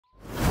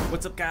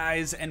What's up,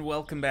 guys, and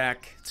welcome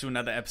back to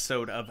another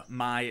episode of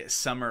My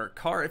Summer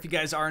Car. If you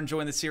guys are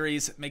enjoying the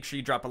series, make sure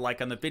you drop a like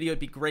on the video. It'd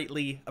be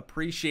greatly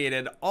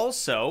appreciated.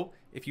 Also,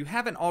 if you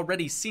haven't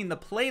already seen the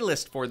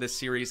playlist for this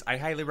series, I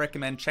highly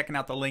recommend checking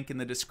out the link in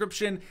the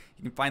description.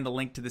 You can find the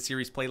link to the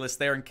series playlist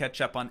there and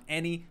catch up on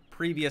any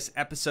previous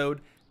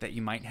episode that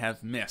you might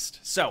have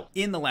missed. So,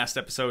 in the last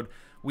episode,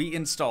 we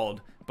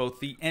installed both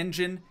the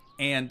engine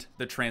and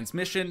the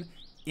transmission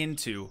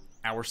into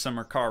our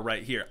summer car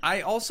right here.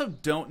 I also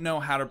don't know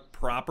how to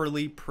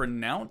properly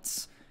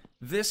pronounce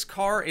this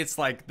car. It's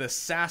like the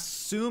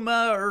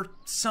Satsuma or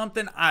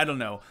something. I don't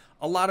know.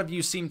 A lot of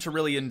you seem to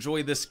really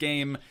enjoy this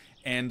game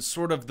and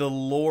sort of the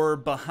lore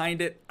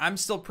behind it. I'm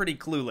still pretty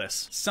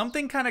clueless.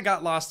 Something kind of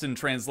got lost in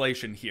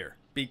translation here,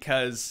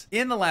 because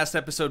in the last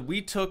episode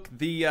we took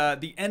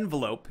the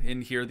envelope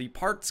in here, the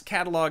parts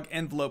catalog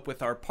envelope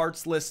with our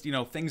parts list, you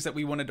know, things that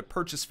we wanted to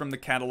purchase from the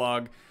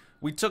catalog.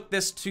 We took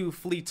this to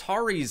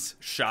Fleetari's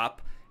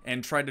shop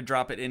and tried to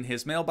drop it in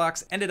his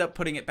mailbox, ended up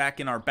putting it back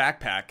in our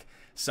backpack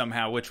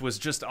somehow, which was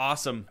just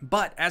awesome.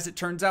 But as it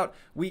turns out,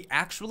 we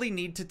actually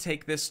need to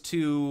take this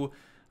to,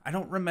 I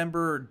don't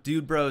remember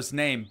Dude Bro's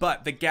name,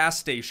 but the gas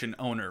station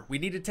owner. We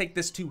need to take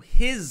this to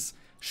his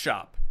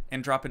shop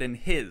and drop it in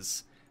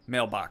his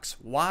mailbox.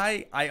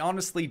 Why? I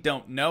honestly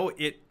don't know.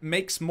 It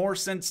makes more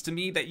sense to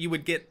me that you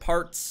would get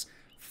parts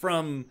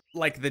from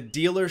like the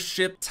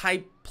dealership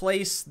type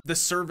place, the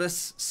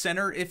service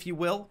center, if you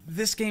will.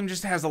 This game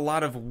just has a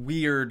lot of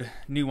weird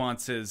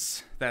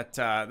nuances that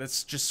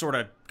that's just sort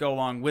of go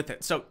along with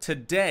it. So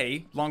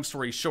today, long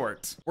story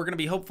short, we're gonna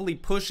be hopefully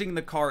pushing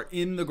the car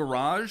in the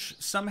garage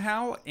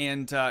somehow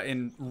and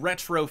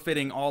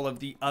retrofitting all of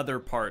the other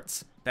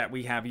parts that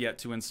we have yet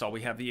to install.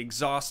 We have the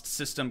exhaust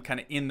system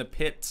kind of in the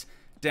pit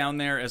down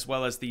there, as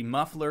well as the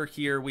muffler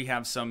here. We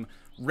have some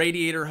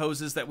radiator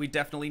hoses that we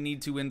definitely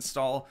need to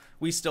install.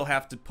 We still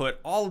have to put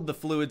all of the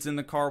fluids in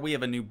the car. We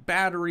have a new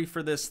battery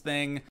for this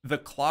thing. The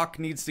clock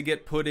needs to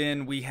get put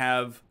in. We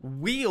have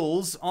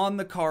wheels on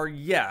the car,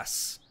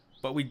 yes,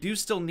 but we do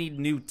still need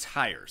new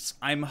tires.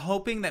 I'm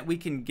hoping that we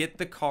can get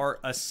the car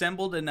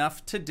assembled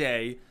enough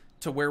today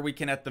to where we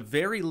can at the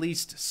very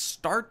least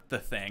start the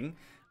thing.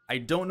 I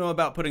don't know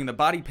about putting the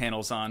body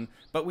panels on,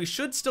 but we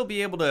should still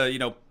be able to, you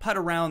know, putt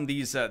around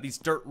these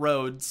dirt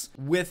roads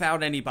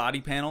without any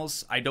body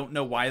panels. I don't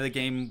know why the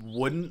game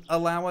wouldn't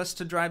allow us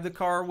to drive the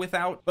car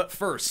without. But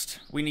first,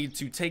 we need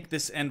to take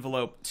this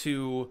envelope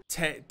to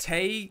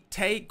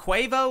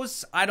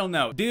Quavos? I don't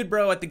know. Dude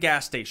Bro at the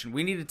gas station.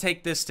 We need to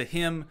take this to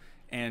him,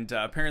 and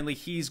apparently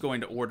he's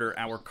going to order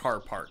our car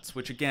parts,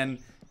 which again,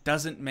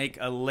 doesn't make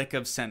a lick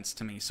of sense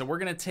to me. So we're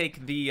gonna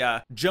take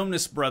the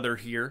Jonnez brother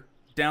here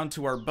down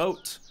to our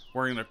boat.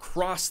 We're gonna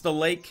cross the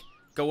lake,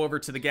 go over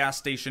to the gas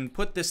station,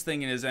 put this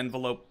thing in his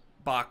envelope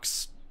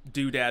box,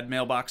 doodad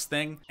mailbox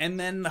thing, and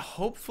then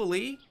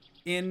hopefully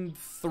in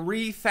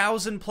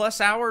 3,000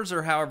 plus hours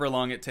or however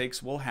long it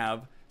takes, we'll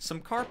have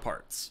some car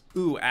parts.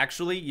 Ooh,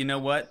 actually, you know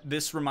what?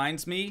 This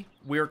reminds me,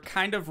 we're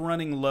kind of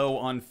running low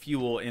on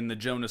fuel in the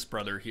Jonnez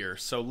brother here.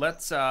 So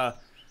let's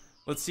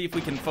see if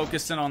we can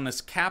focus in on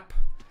this cap.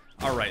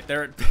 All right,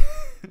 there.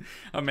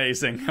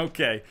 Amazing.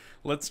 Okay,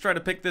 let's try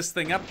to pick this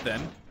thing up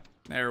then.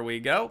 There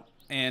we go.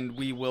 And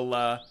we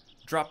will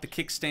drop the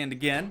kickstand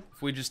again.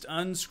 If we just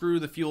unscrew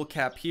the fuel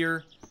cap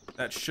here,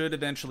 that should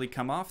eventually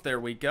come off. There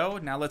we go.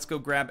 Now let's go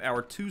grab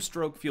our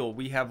 2-stroke fuel.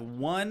 We have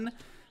one,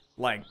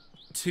 like,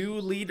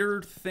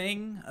 2-liter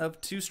thing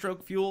of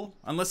 2-stroke fuel,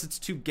 unless it's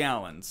 2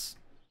 gallons.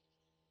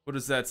 What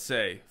does that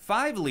say?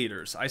 5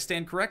 liters. I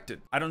stand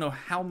corrected. I don't know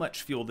how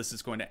much fuel this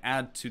is going to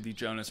add to the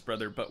Jonnez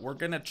brother, but we're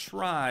gonna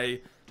try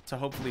to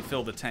hopefully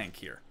fill the tank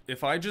here.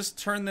 If I just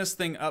turn this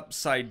thing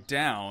upside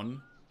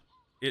down,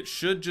 it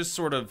should just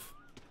sort of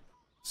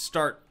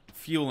start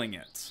fueling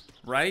it,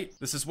 right?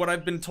 This is what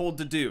I've been told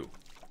to do.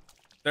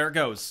 There it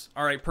goes.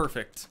 All right,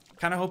 perfect.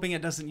 Kind of hoping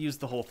it doesn't use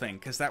the whole thing,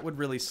 because that would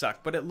really suck.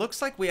 But it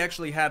looks like we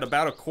actually had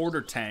about a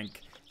quarter tank,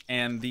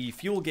 and the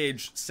fuel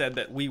gauge said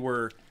that we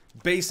were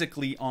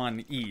basically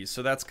on E,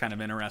 so that's kind of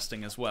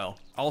interesting as well.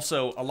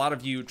 Also, a lot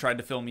of you tried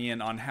to fill me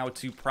in on how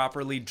to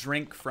properly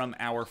drink from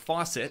our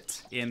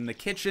faucet in the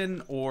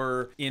kitchen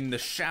or in the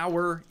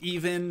shower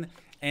even,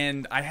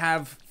 and I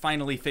have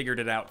finally figured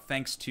it out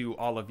thanks to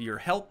all of your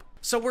help.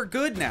 So we're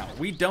good now.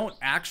 We don't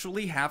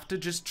actually have to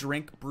just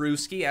drink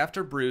brewski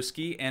after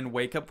brewski and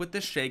wake up with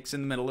the shakes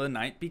in the middle of the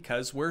night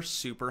because we're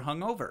super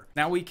hungover.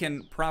 Now we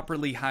can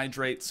properly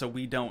hydrate so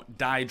we don't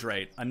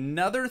dehydrate.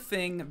 Another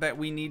thing that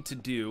we need to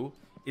do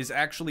is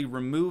actually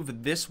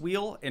remove this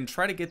wheel and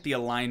try to get the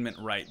alignment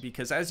right,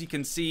 because as you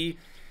can see,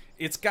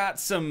 it's got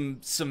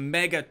some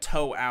mega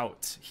toe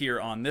out here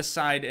on this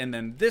side, and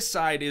then this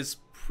side is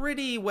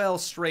pretty well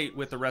straight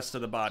with the rest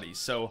of the body.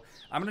 So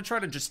I'm gonna try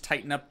to just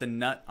tighten up the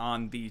nut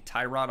on the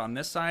tie rod on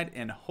this side,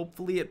 and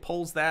hopefully it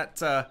pulls that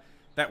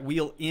that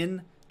wheel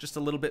in just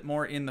a little bit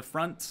more in the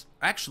front.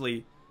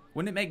 Actually,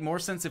 wouldn't it make more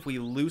sense if we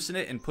loosen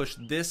it and push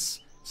this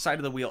side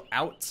of the wheel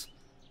out,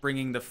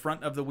 bringing the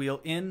front of the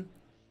wheel in?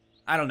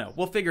 I don't know.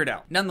 We'll figure it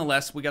out.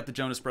 Nonetheless, we got the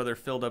Jonnez brother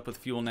filled up with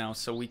fuel now,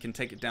 so we can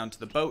take it down to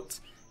the boat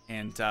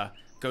and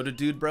go to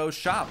Dude Bro's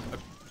shop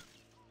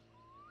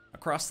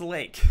across the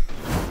lake.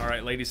 All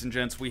right, ladies and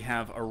gents, we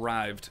have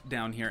arrived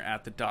down here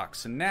at the dock.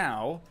 So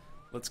now,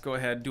 let's go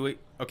ahead, do it.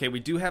 Okay, we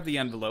do have the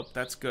envelope,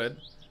 that's good.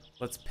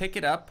 Let's pick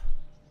it up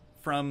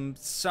from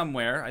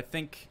somewhere. I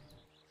think,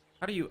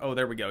 how do you, oh,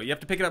 there we go. You have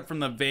to pick it up from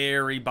the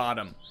very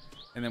bottom.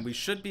 And then we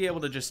should be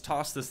able to just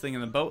toss this thing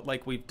in the boat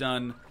like we've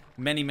done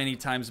many, many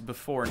times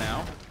before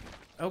now.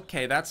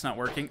 Okay, that's not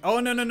working. Oh,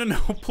 no, no, no, no.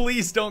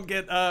 Please don't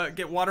get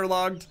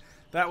waterlogged.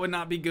 That would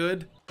not be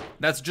good.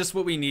 That's just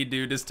what we need,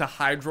 dude, is to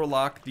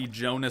hydrolock the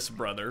Jonnez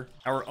brother.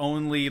 Our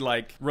only,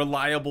 like,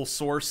 reliable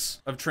source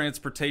of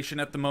transportation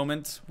at the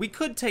moment. We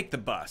could take the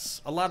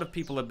bus. A lot of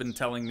people have been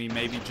telling me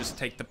maybe just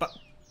take the bus.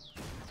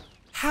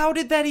 How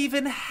did that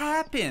even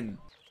happen?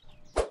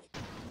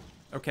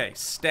 Okay,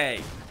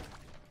 stay.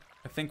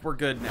 I think we're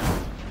good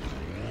now.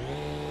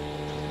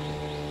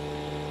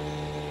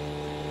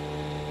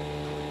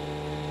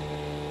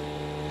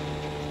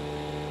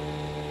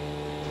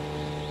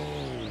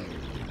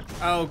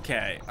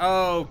 Okay,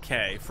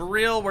 okay. For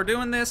real, we're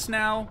doing this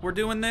now? We're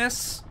doing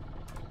this?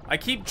 I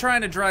keep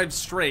trying to drive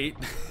straight.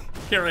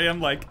 Here I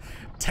am, like,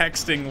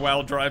 texting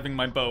while driving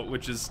my boat,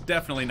 which is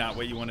definitely not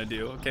what you want to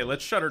do. Okay,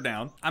 let's shut her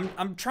down.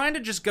 I'm trying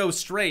to just go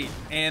straight,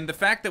 and the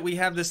fact that we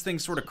have this thing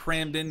sort of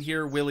crammed in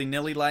here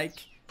willy-nilly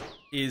like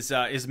is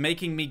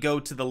making me go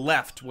to the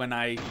left when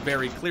I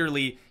very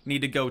clearly need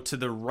to go to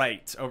the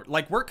right.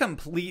 Like, we're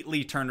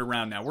completely turned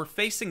around now. We're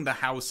facing the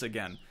house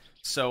again.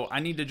 So I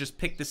need to just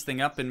pick this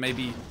thing up and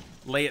maybe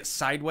lay it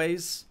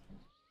sideways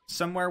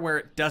somewhere where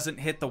it doesn't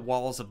hit the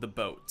walls of the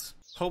boat.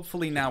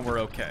 Hopefully now we're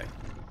okay.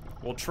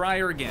 We'll try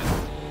her again.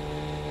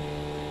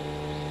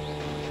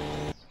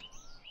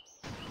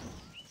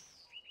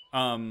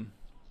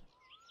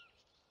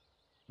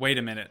 Wait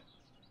a minute.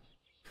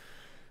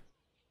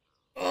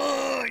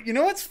 You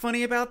know what's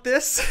funny about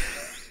this?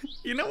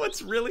 You know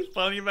what's really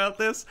funny about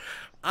this?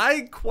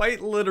 I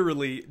quite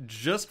literally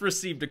just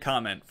received a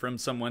comment from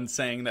someone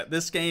saying that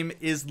this game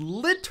is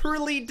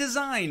literally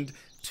designed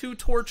to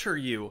torture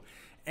you.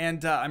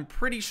 And I'm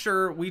pretty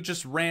sure we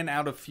just ran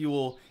out of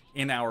fuel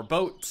in our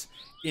boat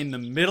in the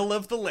middle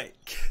of the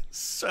lake.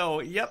 So,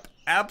 yep,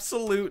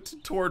 absolute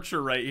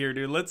torture right here,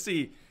 dude. Let's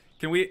see.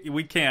 Can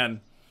we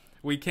can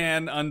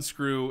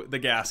unscrew the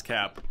gas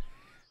cap,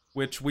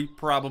 which we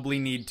probably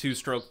need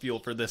 2-stroke fuel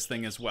for this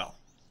thing as well.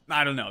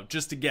 I don't know,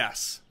 just a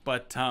guess.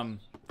 But,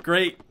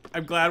 great.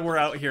 I'm glad we're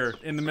out here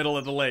in the middle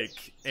of the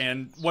lake.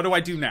 And what do I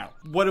do now?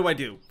 What do I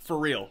do? For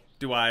real.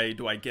 Do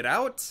I get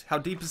out? How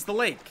deep is the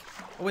lake?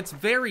 Oh, it's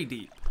very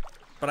deep.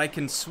 But I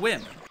can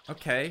swim.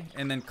 Okay,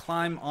 and then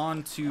climb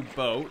onto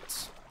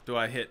boat. Do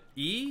I hit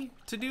E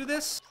to do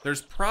this?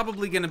 There's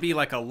probably gonna be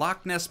like a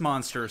Loch Ness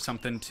monster or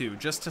something too,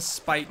 just to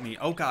spite me.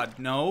 Oh god,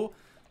 no.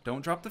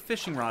 Don't drop the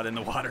fishing rod in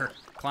the water.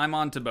 Climb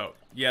onto boat.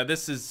 Yeah,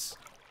 this is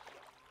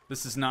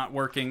not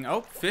working.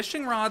 Oh,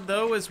 fishing rod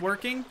though is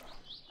working.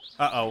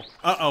 Uh-oh.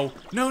 Uh-oh.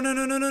 No, no,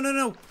 no, no, no, no,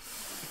 no.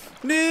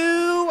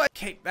 No!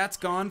 Okay, that's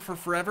gone for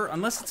forever.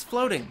 Unless it's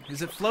floating.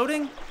 Is it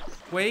floating?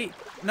 Wait.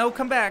 No,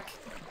 come back.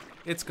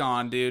 It's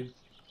gone, dude.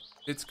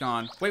 It's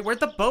gone. Wait, where'd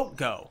the boat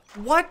go?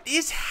 What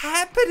is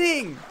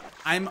happening?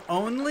 I'm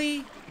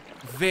only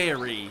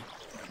very,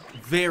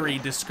 very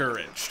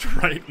discouraged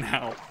right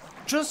now.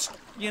 Just,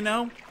 you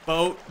know,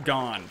 boat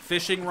gone.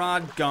 Fishing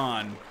rod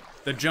gone.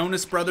 The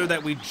Jonnez brother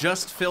that we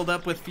just filled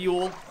up with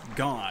fuel,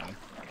 gone.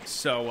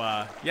 So,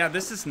 yeah,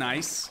 this is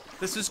nice.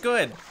 This is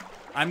good.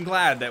 I'm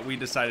glad that we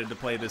decided to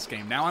play this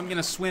game. Now I'm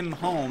gonna swim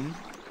home.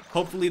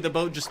 Hopefully the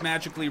boat just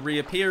magically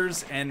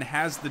reappears and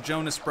has the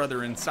Jonnez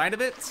brother inside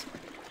of it,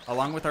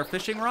 along with our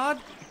fishing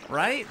rod,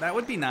 right? That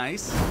would be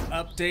nice.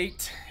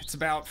 Update, it's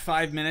about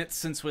 5 minutes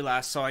since we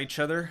last saw each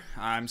other.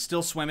 I'm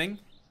still swimming.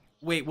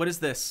 Wait, what is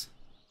this?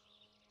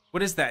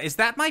 What is that? Is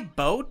that my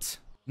boat?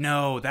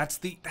 No, that's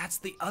the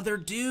other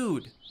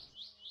dude,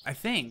 I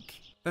think.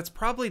 That's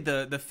probably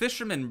the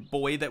fisherman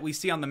boy that we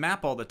see on the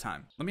map all the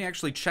time. Let me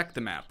actually check the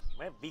map.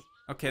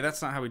 Okay,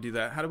 that's not how we do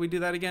that. How do we do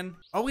that again?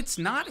 Oh, it's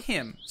not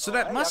him. So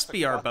that must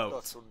be our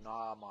boat.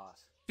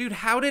 Dude,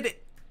 how did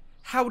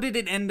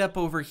it end up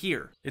over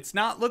here? It's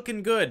not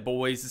looking good,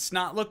 boys. It's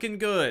not looking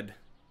good.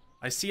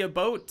 I see a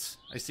boat,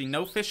 I see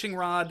no fishing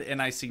rod,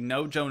 and I see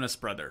no Jonnez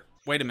brother.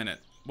 Wait a minute.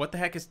 What the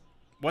heck is...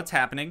 What's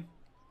happening?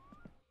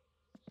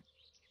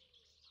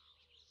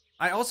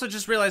 I also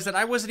just realized that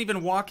I wasn't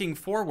even walking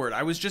forward.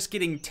 I was just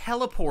getting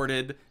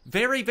teleported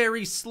very,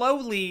 very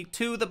slowly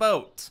to the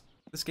boat.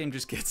 This game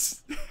just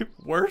gets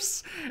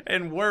worse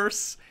and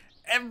worse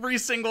every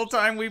single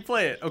time we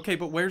play it. Okay,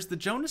 but where's the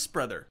Jonnez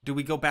brother? Do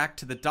we go back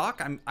to the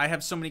dock? I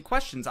have so many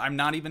questions. I'm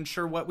not even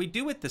sure what we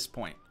do at this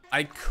point.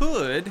 I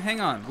could,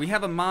 hang on, we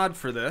have a mod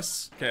for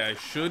this. Okay, I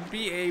should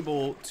be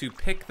able to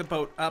pick the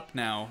boat up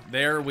now.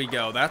 There we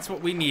go, that's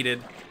what we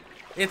needed.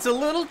 It's a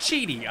little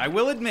cheaty, I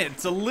will admit,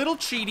 it's a little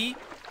cheaty,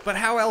 but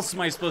how else am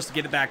I supposed to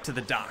get it back to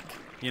the dock,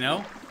 you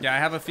know? Yeah, I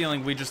have a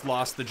feeling we just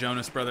lost the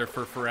Jonnez brother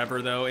for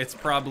forever, though. It's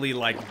probably,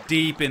 like,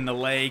 deep in the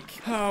lake.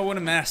 Oh, what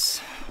a mess.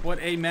 What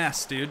a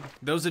mess, dude.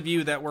 Those of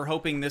you that were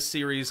hoping this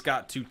series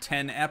got to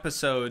 10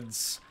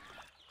 episodes,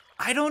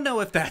 I don't know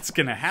if that's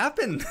gonna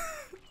happen.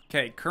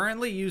 Okay,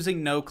 currently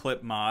using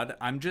Noclip mod.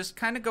 I'm just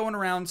kind of going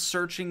around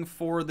searching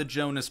for the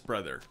Jonnez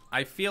brother.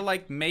 I feel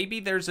like maybe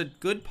there's a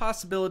good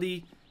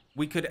possibility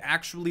we could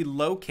actually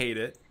locate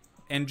it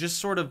and just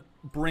sort of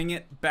bring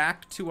it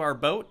back to our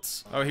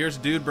boats. Oh, here's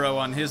Dude Bro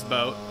on his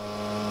boat.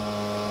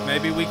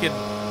 Maybe we could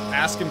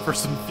ask him for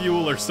some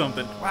fuel or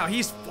something. Wow,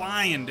 he's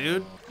flying,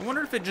 dude. I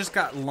wonder if it just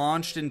got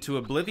launched into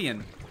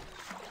oblivion.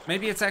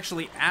 Maybe it's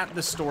actually at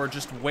the store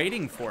just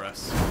waiting for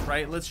us,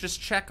 right? Let's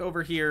just check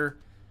over here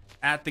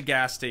at the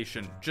gas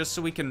station, just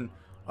so we can...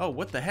 Oh,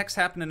 what the heck's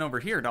happening over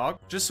here, dog?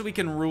 Just so we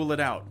can rule it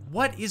out.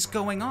 What is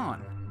going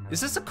on? Is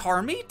this a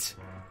car meet?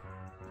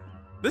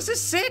 This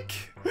is sick!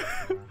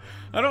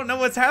 I don't know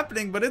what's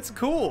happening, but it's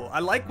cool.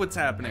 I like what's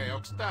happening. I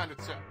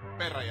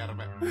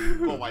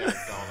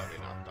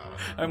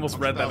almost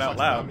read that out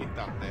loud.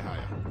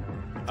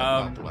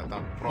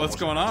 What's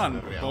going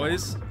on,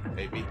 boys?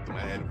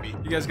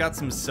 You guys got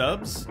some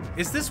subs?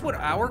 Is this what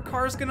our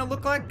car's gonna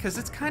look like? Because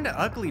it's kind of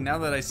ugly now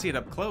that I see it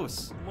up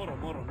close.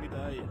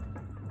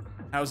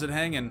 How's it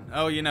hanging?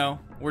 Oh, you know,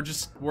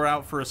 we're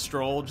out for a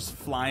stroll, just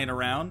flying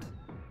around.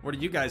 What are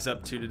you guys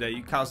up to today?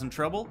 You causing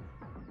trouble?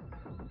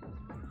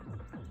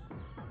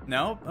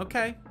 No?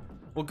 Okay.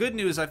 Well, good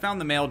news, I found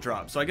the mail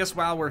drop. So I guess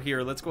while we're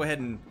here, let's go ahead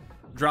and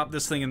drop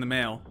this thing in the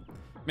mail.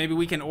 Maybe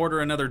we can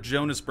order another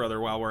Jonnez brother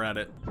while we're at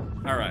it.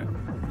 All right,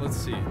 let's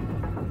see.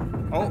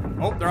 Oh,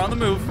 they're on the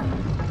move.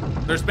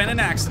 There's been an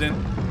accident.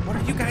 What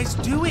are you guys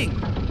doing?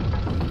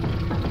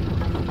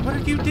 What are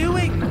you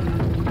doing?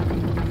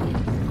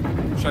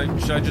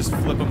 Should I just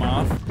flip him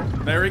off?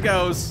 There he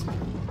goes.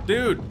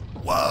 Dude,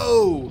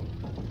 whoa.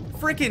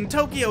 Freaking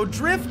Tokyo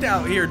Drift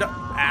out here.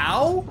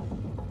 Ow.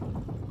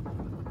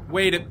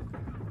 Wait,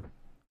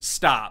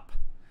 stop.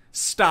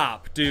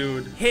 Stop,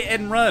 dude. Hit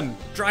and run.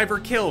 Driver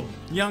killed.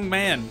 Young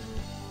man.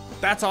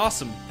 That's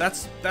awesome.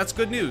 That's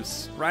good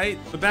news, right?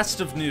 The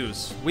best of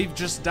news. We've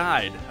just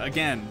died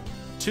again.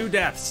 2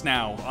 deaths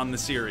now on the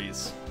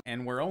series.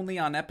 And we're only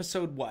on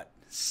episode, what,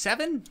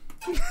 7?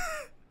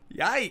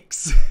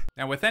 Yikes.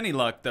 Now, with any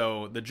luck,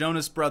 though, the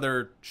Jonnez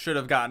brother should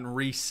have gotten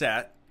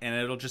reset, and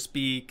it'll just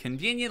be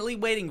conveniently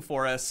waiting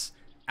for us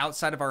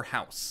outside of our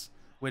house,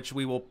 which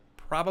we will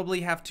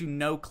probably have to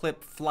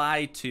Noclip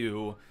fly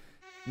to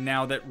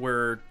now that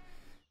we're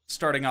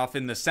starting off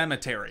in the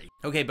cemetery.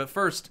 Okay, but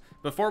first,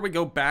 before we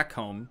go back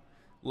home,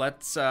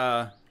 let's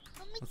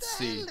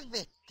see.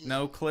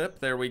 Noclip,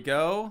 there we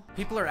go.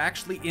 People are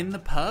actually in the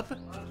pub?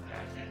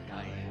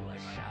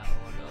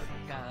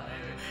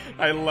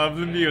 I love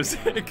the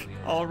music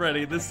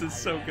already. This is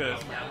so good.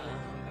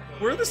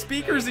 Where are the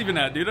speakers even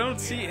at, dude? I don't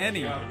see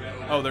any.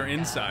 Oh, they're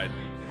inside.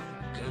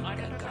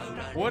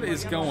 What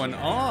is going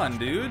on,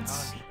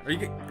 dudes? Are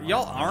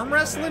y'all arm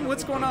wrestling?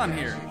 What's going on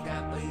here?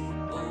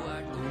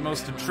 The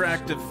most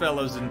attractive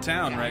fellows in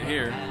town right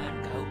here.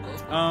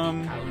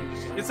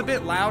 It's a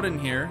bit loud in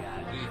here.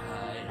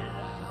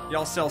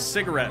 Y'all sell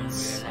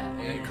cigarettes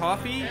and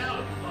coffee,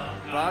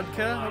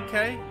 vodka,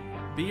 okay,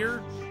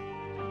 beer.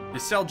 You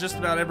sell just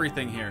about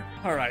everything here.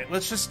 All right,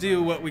 let's just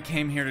do what we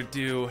came here to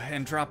do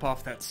and drop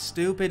off that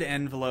stupid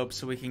envelope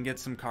so we can get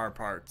some car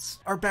parts.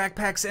 Our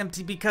backpack's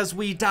empty because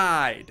we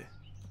died.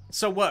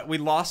 So what, we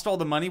lost all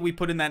the money we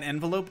put in that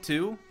envelope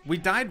too? We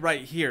died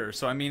right here,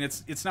 so I mean,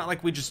 it's not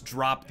like we just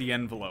dropped the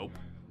envelope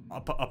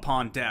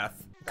upon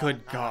death.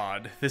 Good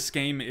God, this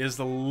game is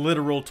the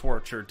literal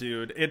torture,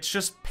 dude. It's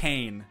just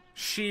pain.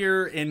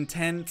 Sheer,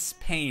 intense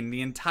pain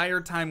the entire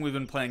time we've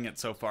been playing it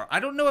so far. I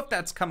don't know if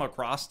that's come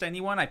across to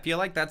anyone. I feel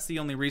like that's the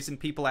only reason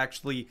people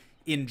actually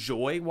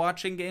enjoy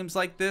watching games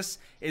like this,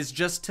 is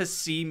just to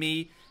see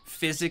me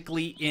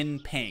physically in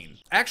pain.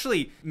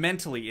 Actually,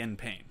 mentally in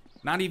pain.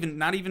 Not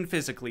even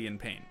physically in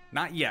pain.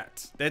 Not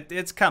yet.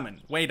 It's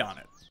coming. Wait on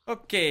it.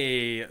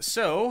 Okay,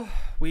 so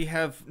we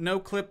have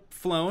Noclip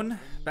flown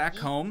back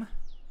home.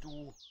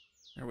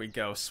 There we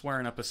go,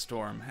 swearing up a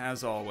storm,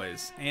 as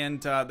always.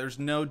 And there's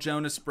no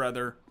Jonnez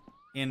brother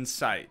in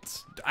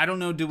sight. I don't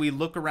know, do we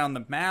look around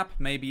the map?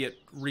 Maybe it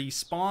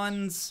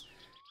respawns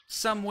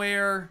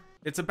somewhere.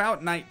 It's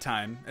about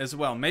nighttime as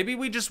well. Maybe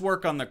we just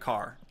work on the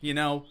car, you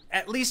know?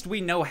 At least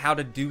we know how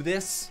to do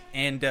this,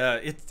 and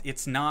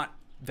it's not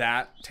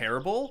that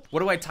terrible. What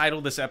do I title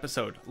this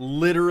episode?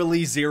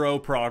 Literally 0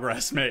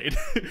 progress made.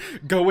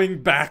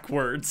 Going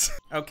backwards.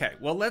 Okay,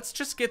 well, let's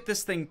just get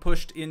this thing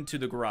pushed into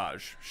the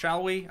garage,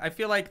 shall we? I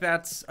feel like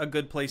that's a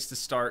good place to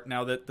start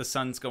now that the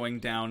sun's going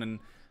down and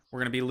we're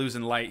gonna be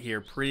losing light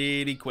here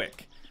pretty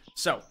quick.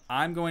 So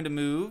I'm going to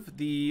move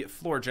the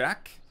floor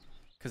jack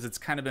because it's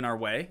kind of in our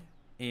way,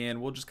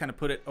 and we'll just kind of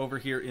put it over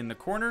here in the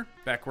corner,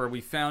 back where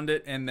we found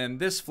it. And then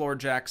this floor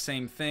jack,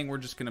 same thing. We're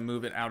just gonna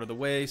move it out of the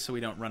way so we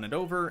don't run it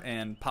over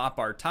and pop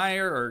our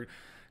tire, or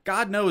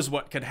God knows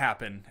what could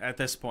happen at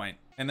this point.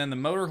 And then the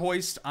motor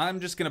hoist, I'm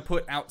just gonna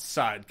put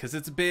outside because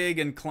it's big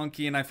and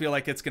clunky and I feel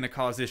like it's gonna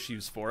cause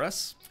issues for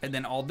us. And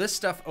then all this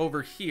stuff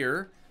over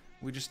here,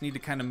 we just need to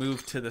kind of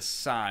move to the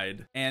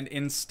side. And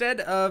instead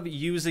of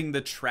using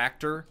the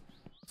tractor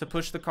to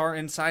push the car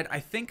inside, I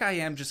think I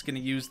am just going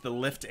to use the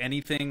lift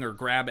anything or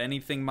grab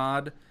anything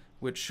mod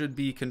which should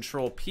be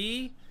Control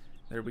P.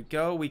 There we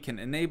go. We can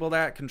enable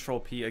that.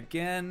 Control P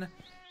again.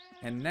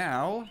 And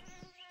now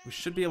we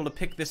should be able to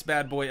pick this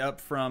bad boy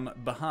up from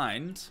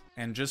behind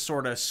and just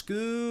sort of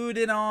scoot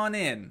it on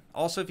in.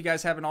 Also, if you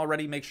guys haven't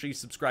already, make sure you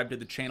subscribe to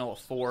the channel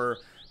for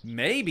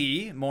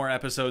maybe more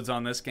episodes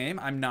on this game.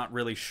 I'm not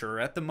really sure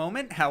at the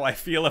moment how I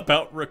feel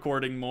about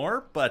recording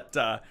more, but,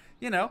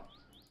 you know,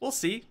 we'll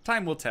see.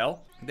 Time will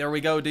tell. There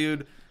we go,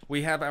 dude.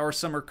 We have our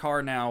summer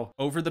car now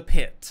over the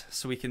pit,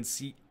 so we can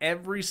see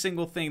every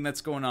single thing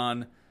that's going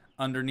on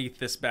underneath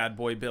this bad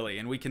boy Billy,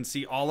 and we can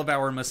see all of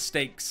our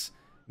mistakes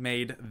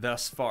made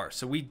thus far.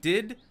 So we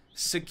did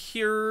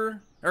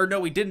secure, or no,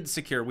 we didn't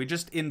secure. We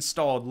just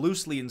installed,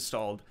 loosely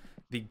installed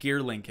the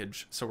gear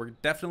linkage. So we're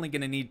definitely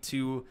going to need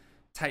to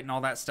tighten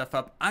all that stuff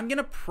up. I'm going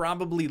to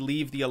probably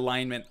leave the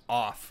alignment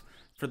off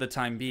for the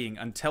time being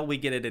until we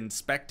get it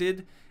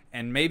inspected,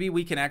 and maybe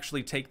we can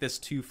actually take this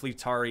to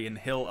Flitari and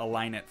he'll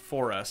align it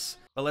for us.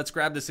 But let's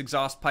grab this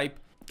exhaust pipe.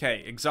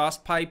 Okay,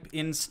 exhaust pipe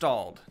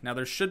installed. Now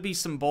there should be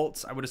some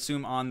bolts, I would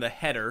assume, on the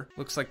header.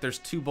 Looks like there's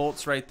 2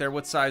 bolts right there.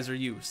 What size are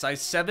you?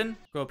 Size 7?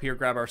 Go up here,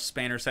 grab our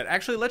spanner set.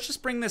 Actually, let's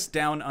just bring this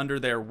down under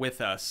there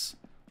with us.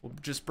 We'll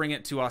just bring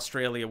it to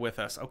Australia with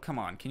us. Oh, come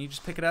on. Can you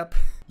just pick it up?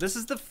 This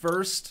is the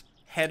first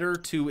header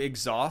to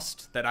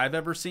exhaust that I've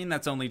ever seen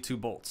that's only 2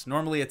 bolts.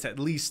 Normally it's at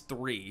least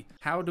 3.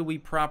 How do we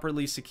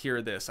properly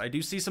secure this? I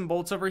do see some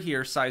bolts over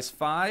here, size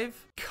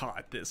 5.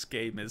 God, this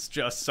game is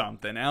just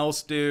something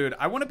else, dude.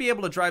 I want to be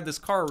able to drive this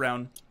car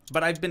around,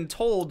 but I've been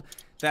told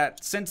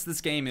that since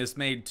this game is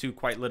made to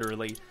quite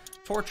literally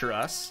torture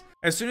us,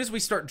 as soon as we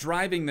start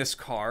driving this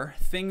car,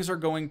 things are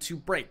going to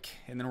break,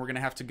 and then we're going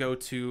to have to go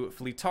to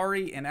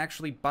Flitari and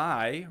actually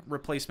buy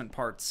replacement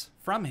parts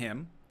from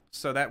him,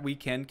 so that we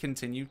can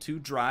continue to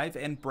drive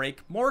and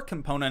break more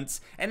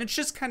components. And it's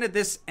just kind of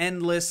this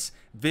endless,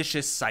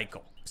 vicious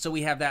cycle. So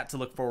we have that to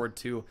look forward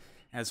to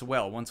as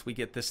well once we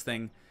get this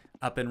thing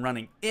up and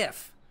running.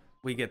 If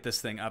we get this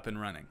thing up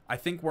and running, I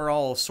think we're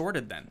all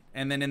sorted then.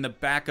 And then in the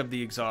back of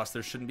the exhaust,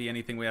 there shouldn't be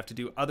anything we have to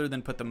do other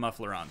than put the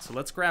muffler on. So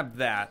let's grab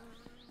that.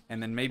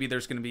 And then maybe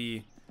there's going to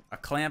be a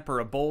clamp or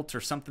a bolt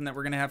or something that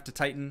we're going to have to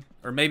tighten.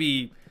 Or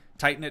maybe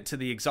tighten it to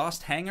the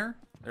exhaust hanger.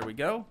 There we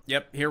go.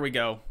 Yep, here we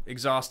go.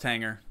 Exhaust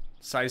hanger.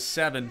 Size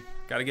 7.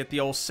 Gotta get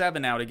the old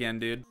 7 out again,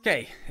 dude.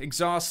 Okay,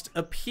 exhaust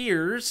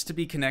appears to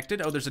be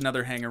connected. Oh, there's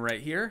another hanger right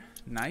here.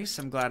 Nice,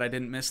 I'm glad I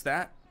didn't miss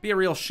that. Be a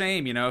real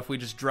shame, you know, if we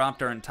just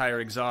dropped our entire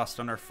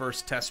exhaust on our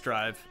first test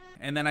drive.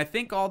 And then I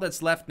think all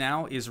that's left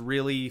now is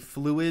really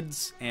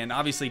fluids and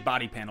obviously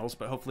body panels,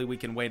 but hopefully we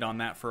can wait on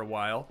that for a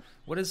while.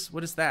 What is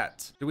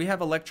that? Do we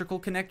have electrical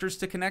connectors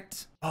to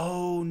connect?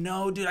 Oh,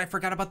 no, dude, I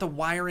forgot about the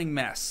wiring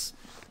mess.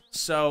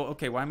 So,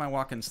 okay, why am I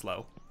walking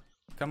slow?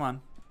 Come on.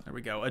 There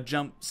we go. A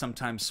jump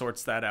sometimes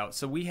sorts that out.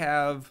 So we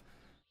have,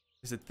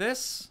 is it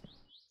this?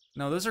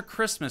 No, those are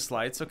Christmas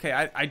lights. Okay,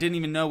 I didn't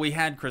even know we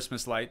had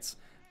Christmas lights.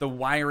 The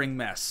wiring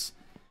mess.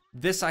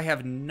 This I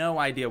have no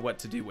idea what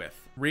to do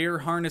with. Rear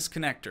harness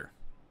connector.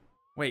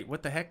 Wait,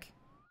 what the heck?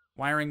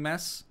 Wiring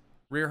mess?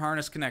 Rear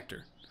harness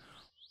connector.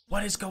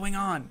 What is going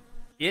on?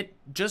 It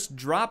just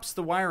drops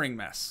the wiring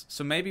mess.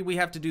 So maybe we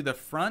have to do the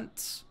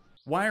front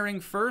wiring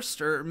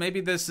first, or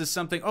maybe this is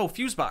something, oh,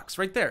 fuse box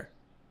right there.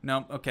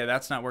 No, okay,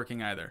 that's not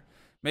working either.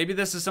 Maybe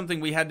this is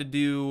something we had to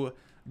do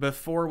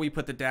before we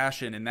put the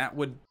dash in, and that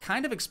would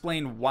kind of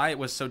explain why it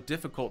was so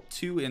difficult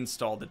to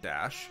install the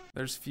dash.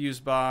 There's fuse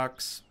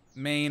box,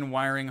 main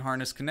wiring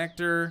harness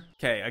connector.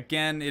 Okay,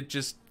 again, it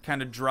just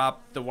kind of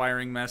dropped the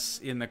wiring mess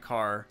in the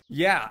car.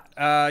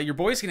 Yeah, your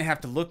boy's gonna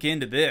have to look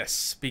into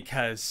this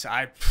because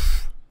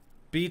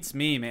beats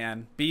me,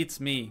 man, beats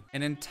me.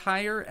 An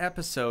entire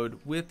episode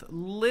with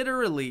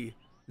literally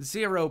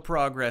 0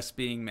 progress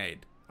being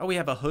made. Oh, we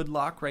have a hood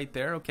lock right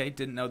there. Okay,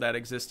 didn't know that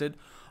existed.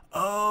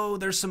 Oh,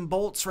 there's some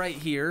bolts right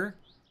here.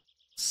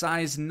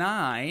 Size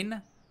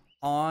 9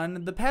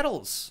 on the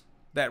pedals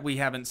that we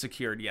haven't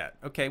secured yet.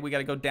 Okay, we got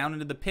to go down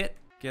into the pit,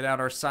 get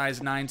out our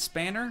size 9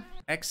 spanner,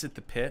 exit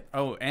the pit.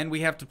 Oh, and we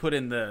have to put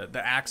in the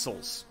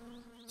axles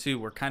too.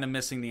 We're kind of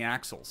missing the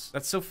axles.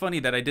 That's so funny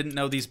that I didn't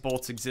know these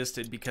bolts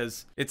existed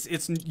because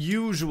it's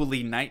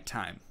usually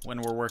nighttime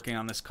when we're working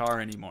on this car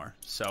anymore.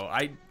 So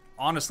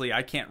honestly,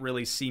 I can't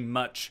really see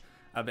much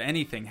of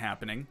anything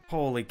happening.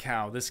 Holy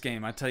cow, this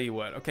game, I tell you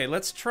what. Okay,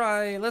 let's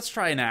try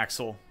an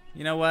axle.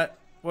 You know what?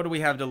 What do we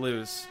have to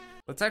lose?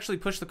 Let's actually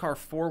push the car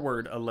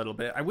forward a little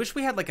bit. I wish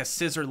we had like a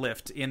scissor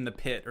lift in the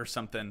pit or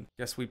something.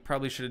 Guess we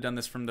probably should have done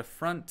this from the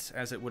front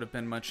as it would have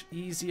been much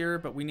easier,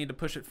 but we need to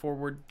push it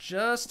forward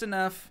just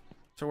enough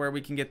to where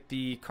we can get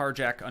the car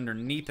jack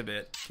underneath of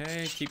it.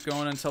 Okay, keep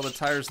going until the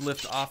tires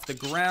lift off the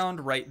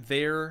ground. Right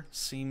there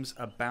seems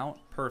about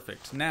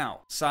perfect.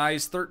 Now,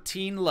 size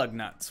 13 lug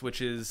nuts,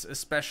 which is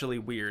especially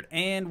weird.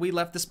 And we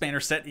left the spanner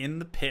set in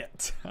the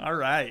pit. All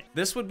right.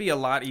 This would be a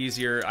lot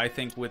easier, I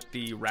think, with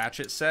the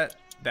ratchet set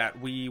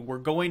that we were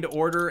going to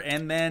order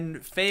and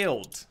then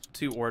failed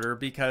to order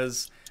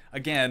because,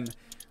 again,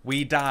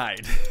 we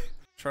died.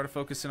 Try to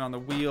focus in on the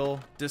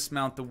wheel,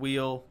 dismount the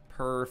wheel,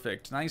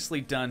 Perfect. Nicely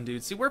done,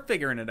 dude. See, we're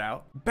figuring it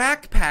out.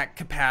 Backpack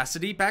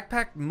capacity.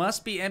 Backpack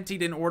must be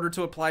emptied in order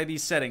to apply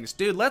these settings.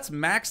 Dude, let's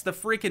max the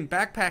freaking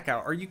backpack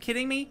out. Are you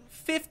kidding me?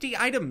 50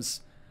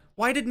 items.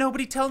 Why did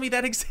nobody tell me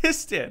that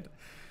existed?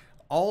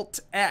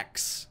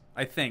 Alt-X,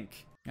 I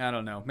think. I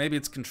don't know. Maybe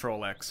it's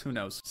Control-X. Who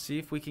knows? See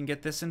if we can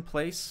get this in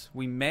place.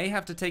 We may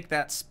have to take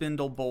that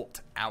spindle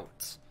bolt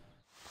out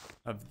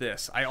of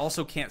this. I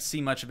also can't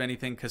see much of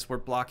anything because we're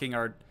blocking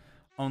our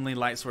only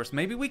light source.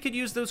 Maybe we could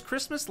use those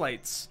Christmas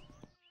lights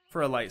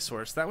for a light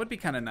source. That would be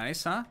kind of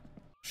nice, huh?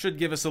 Should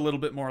give us a little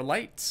bit more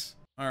light.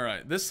 All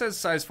right, this says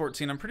size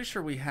 14. I'm pretty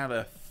sure we have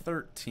a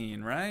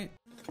 13, right?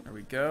 There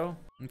we go.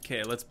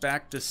 Okay, let's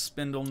back this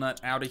spindle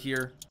nut out of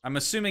here. I'm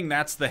assuming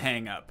that's the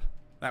hang up.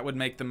 That would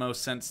make the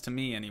most sense to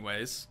me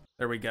anyways.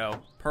 There we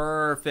go.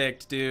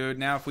 Perfect, dude.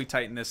 Now if we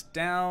tighten this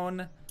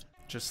down,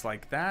 just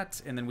like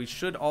that, and then we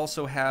should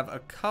also have a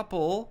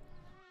couple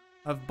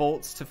of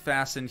bolts to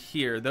fasten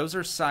here. Those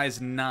are size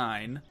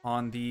 9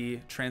 on the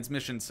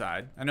transmission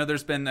side. I know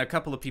there's been a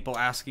couple of people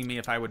asking me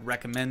if I would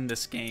recommend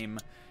this game,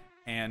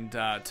 and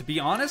to be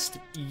honest,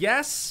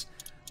 yes,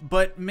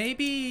 but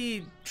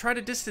maybe try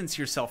to distance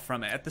yourself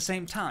from it at the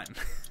same time.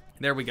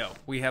 There we go.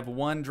 We have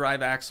one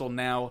drive axle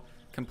now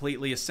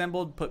completely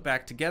assembled, put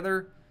back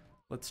together.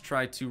 Let's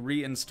try to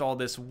reinstall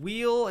this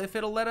wheel if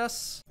it'll let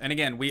us. And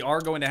again, we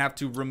are going to have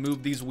to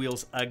remove these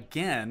wheels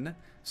again,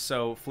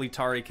 so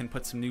Fleetari can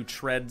put some new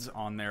treads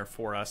on there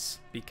for us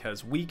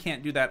because we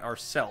can't do that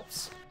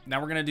ourselves. Now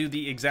we're gonna do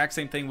the exact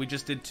same thing we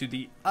just did to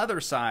the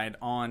other side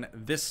on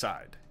this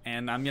side.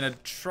 And I'm gonna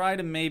try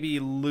to maybe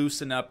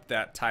loosen up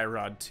that tie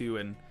rod too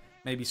and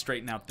maybe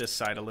straighten out this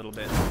side a little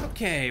bit.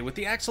 Okay, with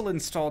the axle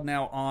installed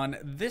now on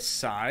this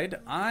side,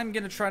 I'm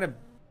gonna try to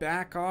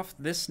back off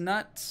this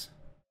nut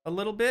a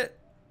little bit.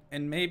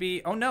 And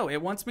maybe, oh no,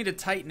 it wants me to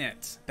tighten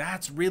it.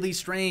 That's really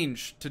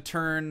strange, to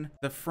turn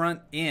the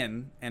front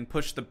in and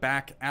push the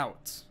back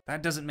out.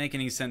 That doesn't make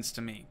any sense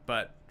to me,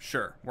 but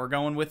sure, we're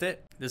going with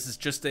it. This is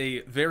just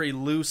a very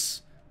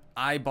loose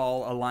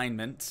eyeball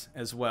alignment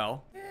as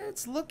well.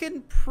 It's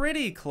looking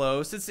pretty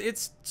close.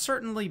 It's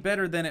certainly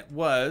better than it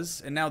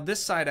was. And now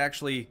this side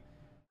actually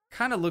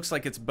kind of looks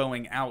like it's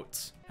bowing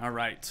out. All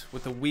right,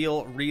 with the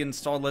wheel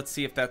reinstalled, let's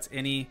see if that's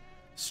any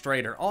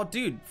straighter. Oh,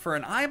 dude, for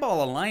an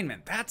eyeball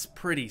alignment, that's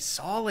pretty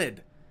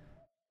solid.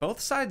 Both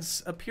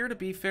sides appear to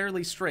be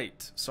fairly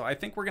straight, so I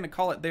think we're going to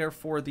call it there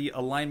for the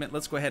alignment.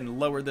 Let's go ahead and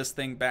lower this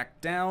thing back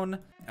down.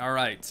 All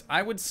right,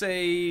 I would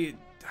say,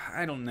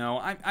 I don't know.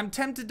 I'm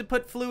tempted to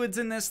put fluids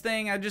in this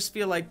thing. I just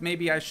feel like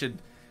maybe I should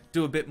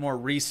do a bit more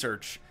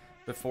research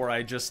before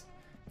I just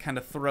kind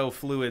of throw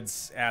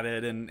fluids at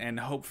it and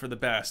hope for the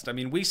best. I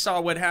mean, we saw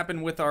what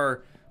happened with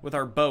our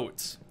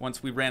boat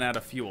once we ran out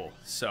of fuel.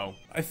 So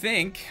I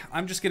think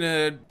I'm just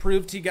gonna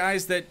prove to you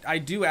guys that I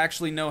do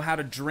actually know how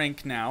to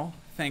drink now,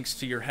 thanks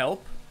to your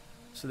help.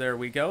 So there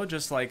we go,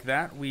 just like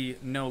that. We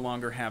no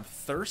longer have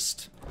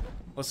thirst.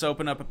 Let's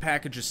open up a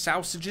package of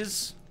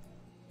sausages,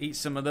 eat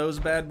some of those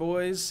bad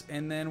boys,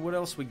 and then what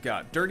else we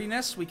got?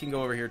 Dirtiness, we can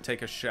go over here,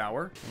 take a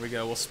shower. There we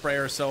go, we'll spray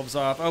ourselves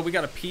off. Oh, we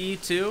got a pee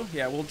too?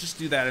 Yeah, we'll just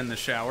do that in the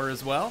shower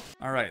as well.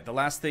 All right, the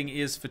last thing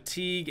is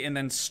fatigue and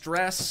then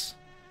stress.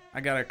 I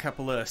got a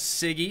couple of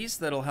ciggies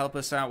that'll help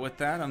us out with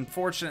that.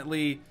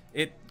 Unfortunately,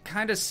 it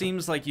kind of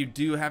seems like you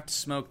do have to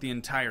smoke the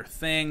entire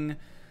thing.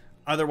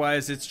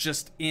 Otherwise, it's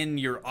just in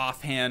your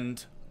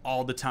offhand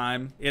all the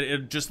time.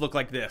 It'd just look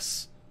like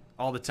this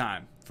all the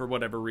time for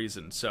whatever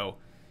reason. So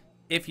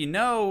if you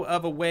know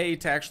of a way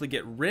to actually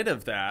get rid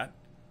of that,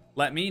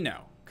 let me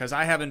know, because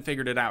I haven't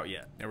figured it out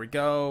yet. There we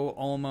go,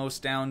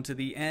 almost down to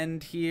the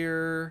end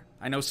here.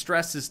 I know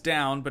stress is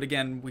down, but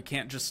again, we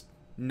can't just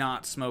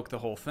not smoke the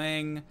whole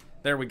thing.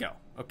 There we go.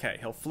 Okay,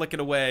 he'll flick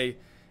it away,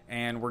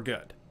 and we're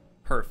good.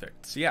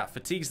 Perfect. So yeah,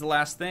 fatigue's the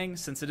last thing.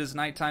 Since it is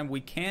nighttime, we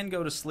can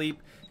go to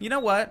sleep. You know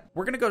what?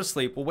 We're gonna go to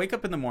sleep. We'll wake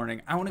up in the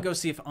morning. I want to go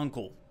see if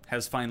Uncle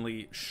has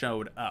finally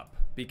showed up,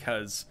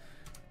 because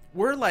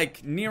we're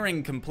like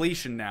nearing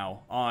completion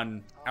now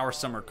on our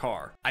summer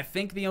car. I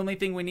think the only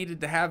thing we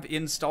needed to have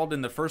installed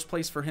in the first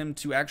place for him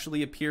to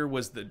actually appear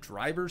was the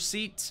driver's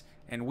seat,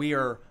 and we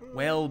are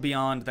well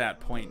beyond that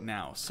point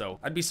now. So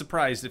I'd be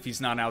surprised if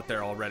he's not out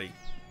there already.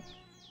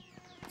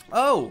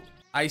 Oh,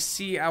 I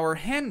see our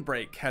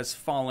handbrake has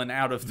fallen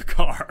out of the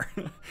car.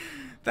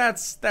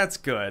 That's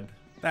good.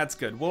 That's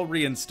good. We'll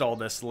reinstall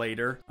this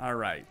later. All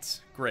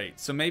right, great.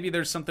 So maybe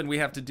there's something we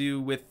have to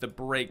do with the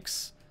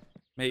brakes,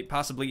 maybe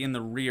possibly in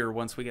the rear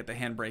once we get the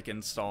handbrake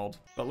installed.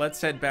 But let's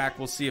head back.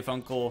 We'll see if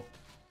Uncle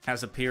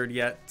has appeared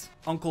yet.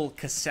 Uncle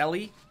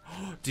Caselli?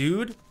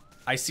 Dude,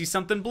 I see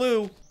something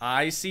blue.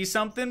 I see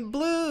something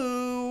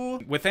blue.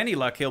 With any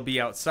luck, he'll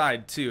be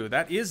outside too.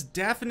 That is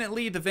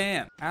definitely the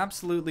van.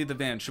 Absolutely the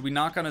van. Should we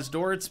knock on his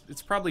door? It's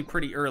probably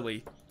pretty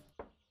early.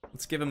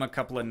 Let's give him a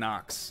couple of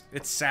knocks.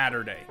 It's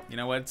Saturday. You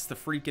know what? It's the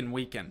freaking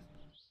weekend.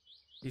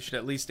 He should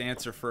at least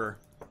answer for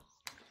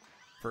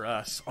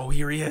us. Oh,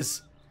 here he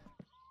is.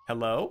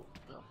 Hello?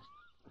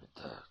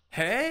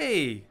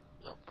 Hey!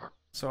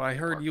 So I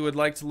heard you would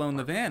like to loan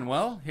the van.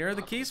 Well, here are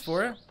the keys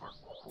for it.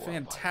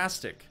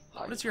 Fantastic.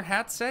 What does your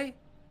hat say?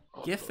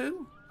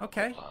 Gifu?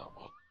 Okay.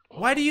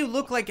 Why do you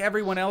look like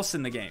everyone else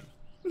in the game?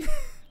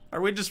 Are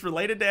we just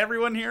related to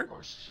everyone here?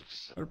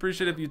 I'd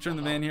appreciate it if you turn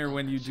the van here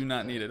when you do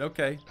not need it.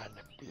 Okay.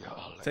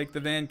 Take the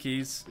van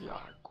keys.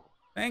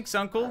 Thanks,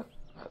 Uncle.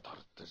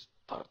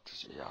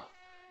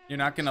 You're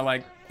not gonna,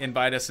 like,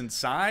 invite us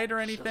inside or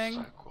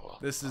anything?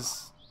 This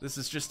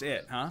is just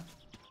it, huh?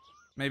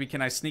 Maybe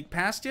can I sneak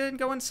past you and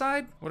go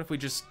inside? What if we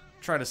just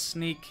try to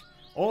sneak?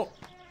 Oh,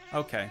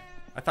 okay.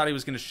 I thought he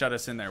was gonna shut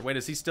us in there. Wait,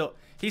 is he still?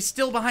 He's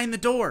still behind the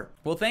door.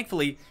 Well,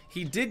 thankfully,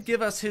 he did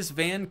give us his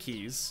van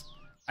keys.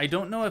 I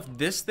don't know if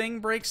this thing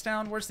breaks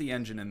down. Where's the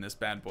engine in this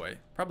bad boy?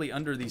 Probably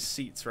under these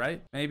seats,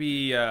 right?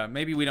 Maybe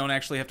we don't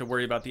actually have to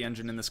worry about the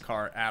engine in this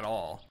car at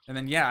all. And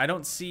then, yeah, I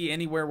don't see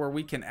anywhere where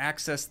we can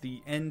access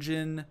the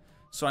engine.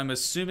 So I'm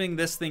assuming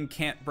this thing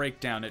can't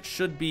break down. It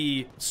should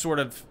be sort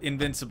of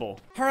invincible.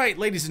 All right,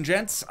 ladies and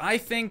gents, I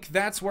think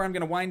that's where I'm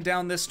gonna wind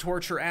down this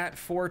torture at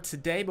for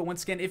today. But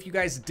once again, if you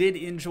guys did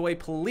enjoy,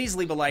 please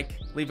leave a like,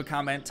 leave a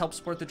comment, help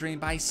support the dream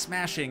by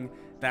smashing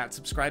that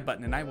subscribe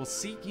button. And I will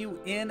see you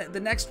in the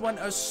next one,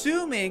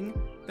 assuming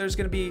there's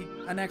gonna be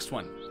a next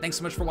one. Thanks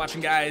so much for watching,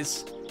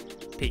 guys.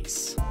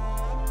 Peace.